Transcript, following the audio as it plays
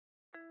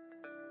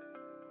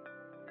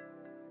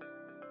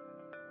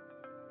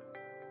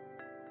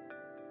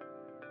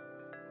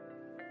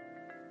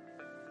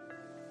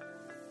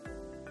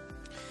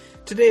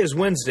Today is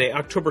Wednesday,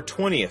 October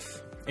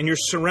 20th, and you're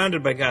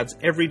surrounded by God's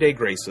everyday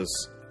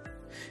graces.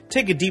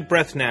 Take a deep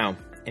breath now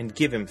and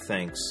give Him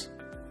thanks.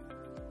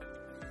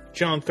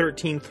 John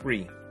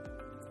 13:3.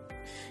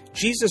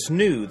 Jesus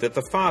knew that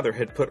the Father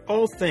had put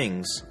all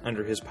things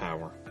under His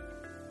power.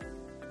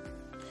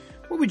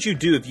 What would you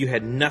do if you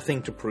had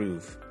nothing to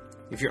prove,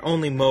 if your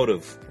only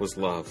motive was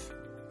love?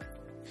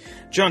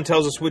 John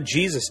tells us what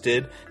Jesus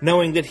did,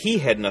 knowing that He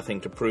had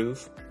nothing to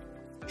prove.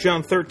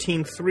 John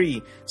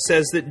 13:3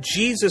 says that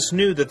Jesus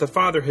knew that the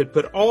Father had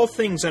put all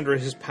things under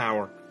His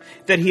power,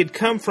 that He had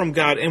come from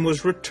God and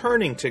was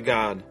returning to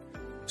God.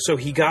 So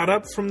He got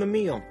up from the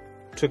meal,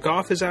 took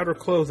off His outer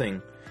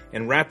clothing,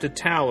 and wrapped a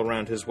towel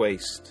around His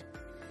waist.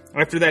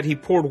 After that, He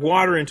poured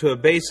water into a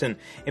basin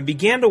and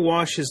began to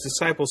wash His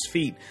disciples'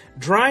 feet,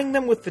 drying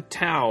them with the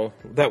towel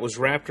that was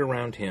wrapped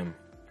around Him.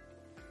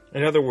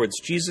 In other words,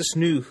 Jesus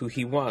knew who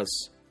He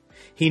was.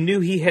 He knew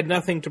He had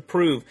nothing to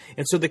prove,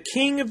 and so the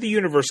King of the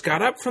universe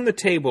got up from the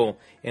table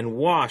and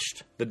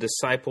washed the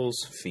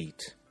disciples'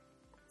 feet.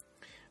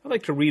 I'd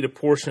like to read a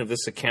portion of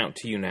this account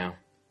to you now.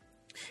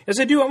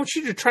 As I do, I want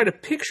you to try to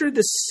picture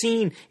this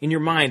scene in your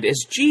mind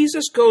as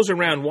Jesus goes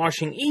around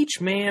washing each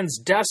man's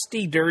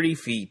dusty, dirty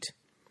feet.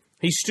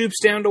 He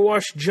stoops down to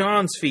wash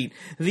John's feet,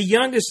 the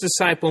youngest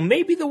disciple,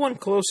 maybe the one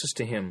closest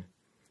to Him.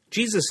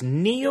 Jesus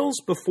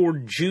kneels before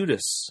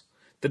Judas,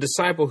 the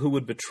disciple who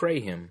would betray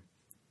Him.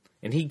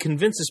 And He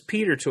convinces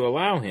Peter to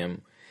allow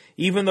Him,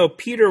 even though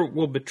Peter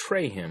will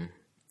betray Him.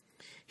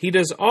 He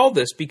does all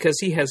this because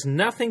He has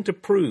nothing to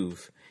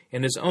prove,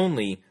 and His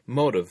only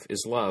motive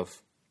is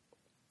love.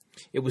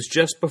 It was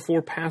just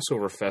before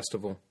Passover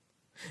festival.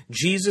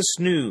 Jesus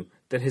knew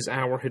that His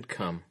hour had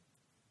come.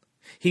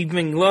 He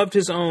loved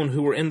His own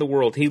who were in the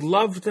world. He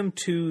loved them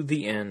to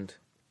the end.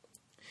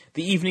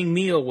 The evening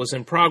meal was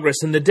in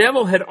progress, and the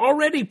devil had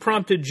already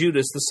prompted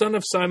Judas, the son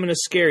of Simon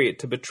Iscariot,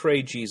 to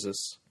betray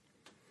Jesus.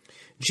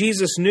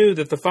 Jesus knew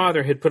that the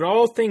Father had put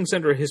all things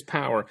under His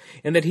power,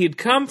 and that He had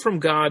come from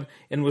God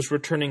and was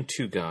returning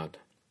to God.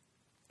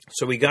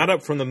 So He got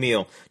up from the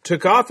meal,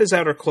 took off His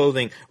outer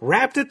clothing,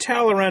 wrapped a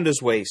towel around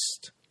His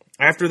waist.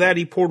 After that,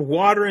 He poured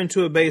water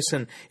into a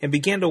basin and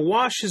began to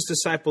wash His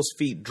disciples'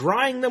 feet,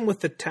 drying them with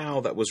the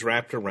towel that was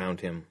wrapped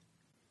around Him.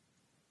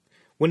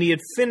 When He had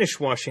finished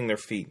washing their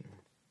feet,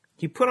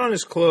 He put on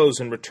His clothes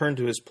and returned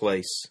to His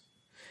place.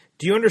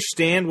 "Do you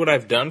understand what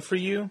I've done for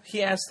you?"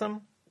 He asked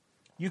them.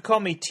 "You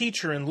call me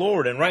teacher and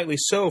Lord, and rightly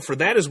so, for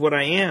that is what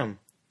I am.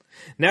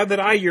 Now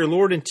that I, your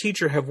Lord and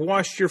teacher, have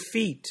washed your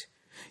feet,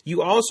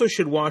 you also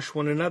should wash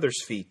one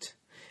another's feet.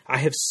 I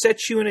have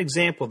set you an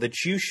example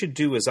that you should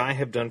do as I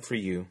have done for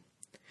you.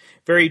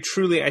 Very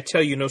truly, I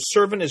tell you, no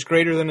servant is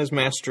greater than his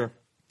master,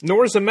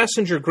 nor is a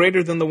messenger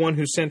greater than the one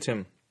who sent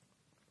him.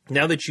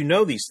 Now that you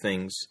know these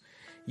things,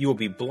 you will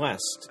be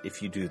blessed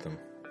if you do them."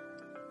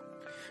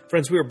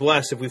 Friends, we are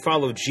blessed if we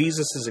follow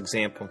Jesus'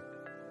 example.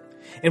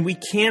 And we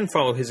can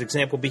follow His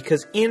example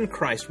because in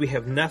Christ we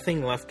have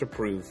nothing left to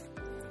prove.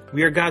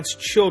 We are God's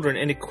children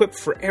and equipped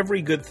for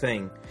every good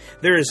thing.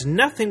 There is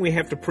nothing we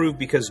have to prove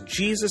because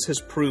Jesus has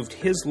proved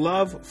His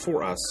love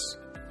for us.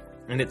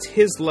 And it's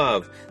His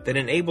love that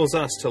enables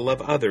us to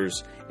love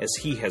others as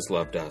He has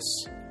loved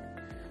us.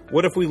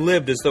 What if we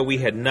lived as though we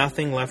had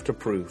nothing left to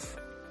prove?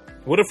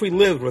 What if we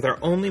lived with our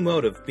only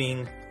motive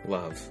being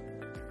love?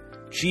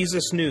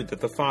 Jesus knew that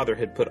the Father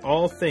had put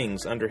all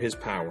things under His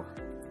power.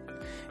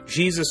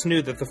 Jesus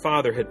knew that the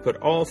Father had put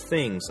all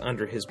things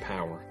under His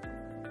power.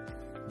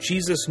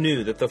 Jesus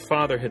knew that the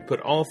Father had put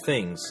all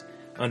things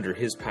under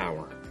His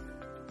power.